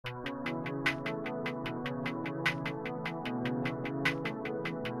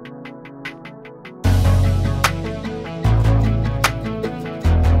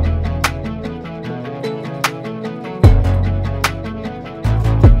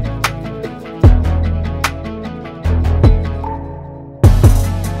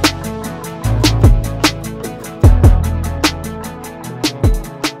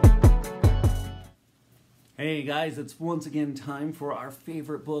guys, it's once again time for our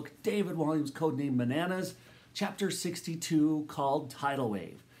favorite book, David Walliams' Codename Bananas, chapter 62, called Tidal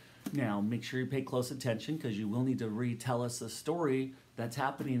Wave. Now, make sure you pay close attention because you will need to retell us the story that's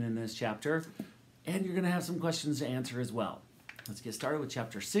happening in this chapter, and you're going to have some questions to answer as well. Let's get started with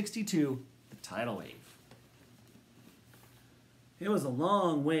chapter 62, the Tidal Wave. It was a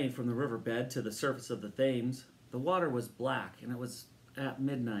long way from the riverbed to the surface of the Thames. The water was black, and it was at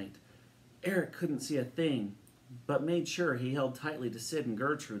midnight. Eric couldn't see a thing, but made sure he held tightly to Sid and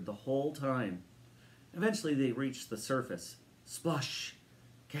Gertrude the whole time. Eventually they reached the surface. Splush!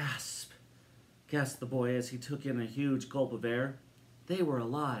 Gasp! Gasped the boy as he took in a huge gulp of air. They were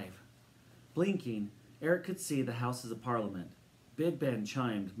alive. Blinking, Eric could see the Houses of Parliament. Big Ben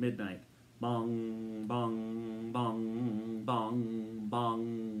chimed midnight. Bong, bong, bong, bong,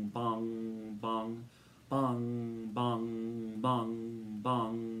 bong, bong, bong. Bong, bong, bong,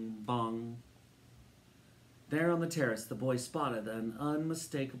 bong, bong. There on the terrace, the boy spotted an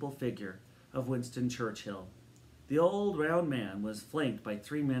unmistakable figure of Winston Churchill. The old round man was flanked by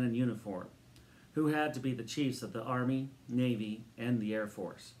 3 men in uniform, who had to be the chiefs of the Army, Navy, and the Air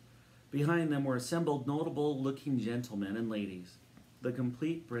Force. Behind them were assembled notable-looking gentlemen and ladies, the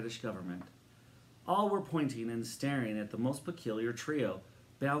complete British government. All were pointing and staring at the most peculiar trio,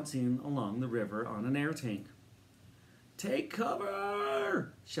 bouncing along the river on an air tank. "Take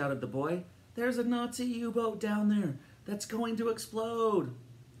cover!" shouted the boy. "There's a Nazi U-boat down there that's going to explode."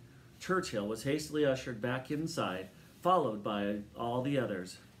 Churchill was hastily ushered back inside, followed by all the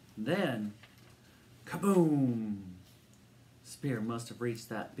others. Then, kaboom! Spear must have reached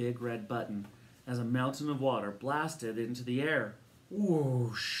that big red button as a mountain of water blasted into the air.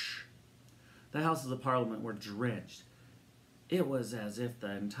 Whoosh! The Houses of Parliament were drenched. It was as if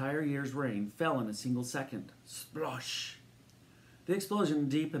the entire year's rain fell in a single second. Splosh! The explosion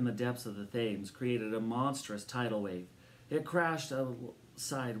deep in the depths of the Thames created a monstrous tidal wave. It crashed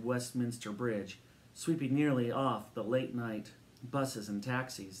outside Westminster Bridge, sweeping nearly off the late-night buses and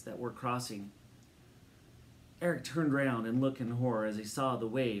taxis that were crossing. Eric turned round and looked in horror as he saw the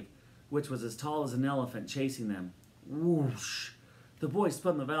wave, which was as tall as an elephant, chasing them. Whoosh! The boy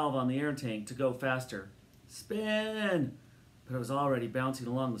spun the valve on the air tank to go faster. Spin! But it was already bouncing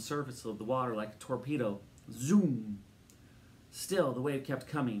along the surface of the water like a torpedo. Zoom! Still, the wave kept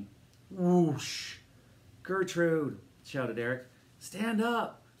coming. Whoosh! "Gertrude!" shouted Eric. "Stand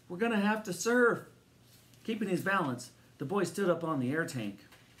up! We're going to have to surf!" Keeping his balance, the boy stood up on the air tank.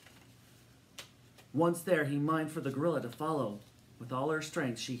 Once there, he mined for the gorilla to follow. With all her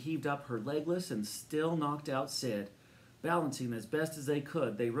strength, she heaved up her legless and still knocked out Sid. Balancing as best as they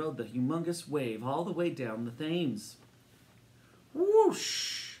could, they rode the humongous wave all the way down the Thames.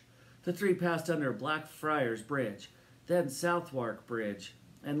 Whoosh! The three passed under Blackfriars Bridge, then Southwark Bridge,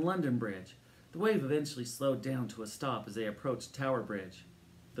 and London Bridge. The wave eventually slowed down to a stop as they approached Tower Bridge.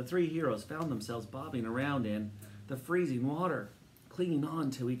 The three heroes found themselves bobbing around in the freezing water, clinging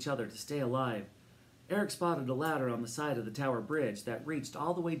on to each other to stay alive. Eric spotted a ladder on the side of the Tower Bridge that reached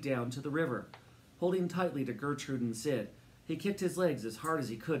all the way down to the river. Holding tightly to Gertrude and Sid, he kicked his legs as hard as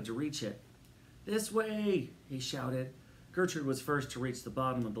he could to reach it. "This way!" he shouted. Gertrude was first to reach the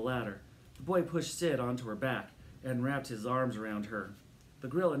bottom of the ladder. The boy pushed Sid onto her back and wrapped his arms around her. The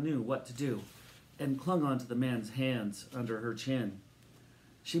gorilla knew what to do and clung onto the man's hands under her chin.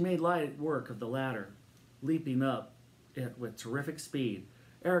 She made light work of the ladder, leaping up it with terrific speed.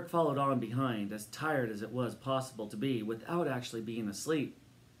 Eric followed on behind, as tired as it was possible to be without actually being asleep.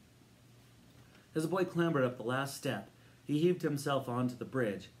 As the boy clambered up the last step, he heaved himself onto the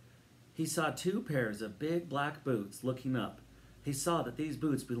bridge. He saw 2 pairs of big black boots looking up. He saw that these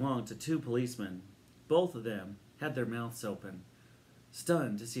boots belonged to 2 policemen. Both of them had their mouths open,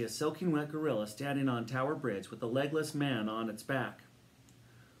 stunned to see a soaking wet gorilla standing on Tower Bridge with a legless man on its back.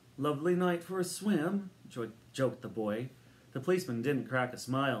 "Lovely night for a swim," joked the boy. The policeman didn't crack a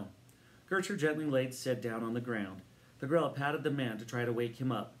smile. Gertrude gently laid Sid down on the ground. The gorilla patted the man to try to wake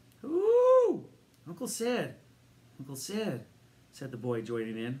him up. "Ooh! Uncle Sid! Uncle Sid!" said the boy,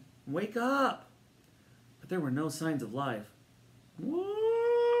 joining in. "Wake up!" But there were no signs of life.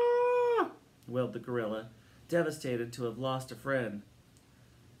 "Whoa!" wailed the gorilla, devastated to have lost a friend.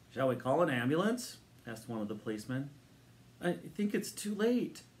 "Shall we call an ambulance?" asked one of the policemen. "I think it's too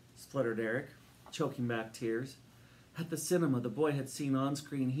late," spluttered Eric, choking back tears. At the cinema, the boy had seen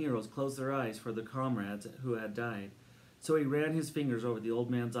on-screen heroes close their eyes for their comrades who had died, so he ran his fingers over the old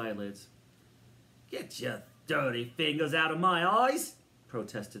man's eyelids. "Get your dirty fingers out of my eyes!"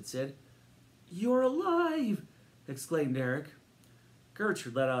 protested Sid. "You're alive!" exclaimed Eric.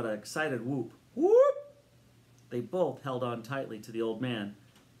 Gertrude let out an excited whoop. Whoop! They both held on tightly to the old man.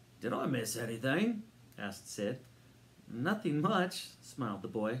 "Did I miss anything?" asked Sid. Nothing much, smiled the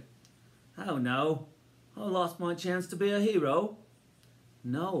boy. Oh no, I lost my chance to be a hero.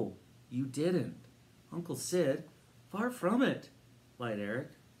 No, you didn't. Uncle Sid, far from it, lied Eric.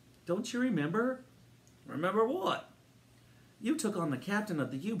 Don't you remember? Remember what? You took on the captain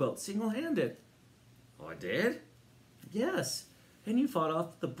of the U-boat single-handed. Oh, I did? Yes, and you fought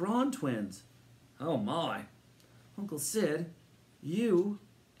off the Braun twins. Oh my. Uncle Sid, you,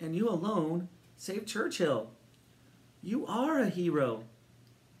 and you alone, saved Churchill. You are a hero.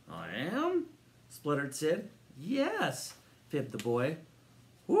 I am? Spluttered Sid. Yes, fibbed the boy.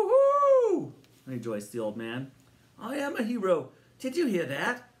 Woohoo! Rejoiced the old man. I am a hero. Did you hear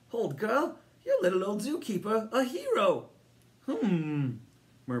that? Old girl, your little old zookeeper, a hero.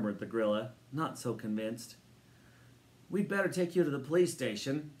 Murmured the gorilla, not so convinced. We'd better take you to the police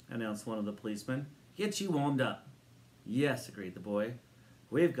station, announced one of the policemen. Get you warmed up. Yes, agreed the boy.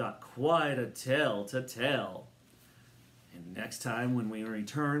 We've got quite a tale to tell. And next time when we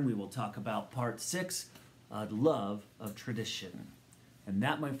return, we will talk about part 6, A Love of Tradition. And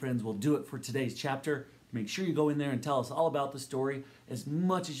that, my friends, will do it for today's chapter. Make sure you go in there and tell us all about the story, as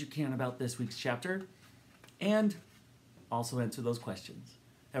much as you can about this week's chapter, and also answer those questions.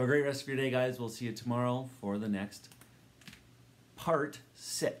 Have a great rest of your day, guys. We'll see you tomorrow for the next part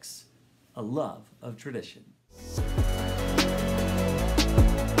 6, A Love of Tradition.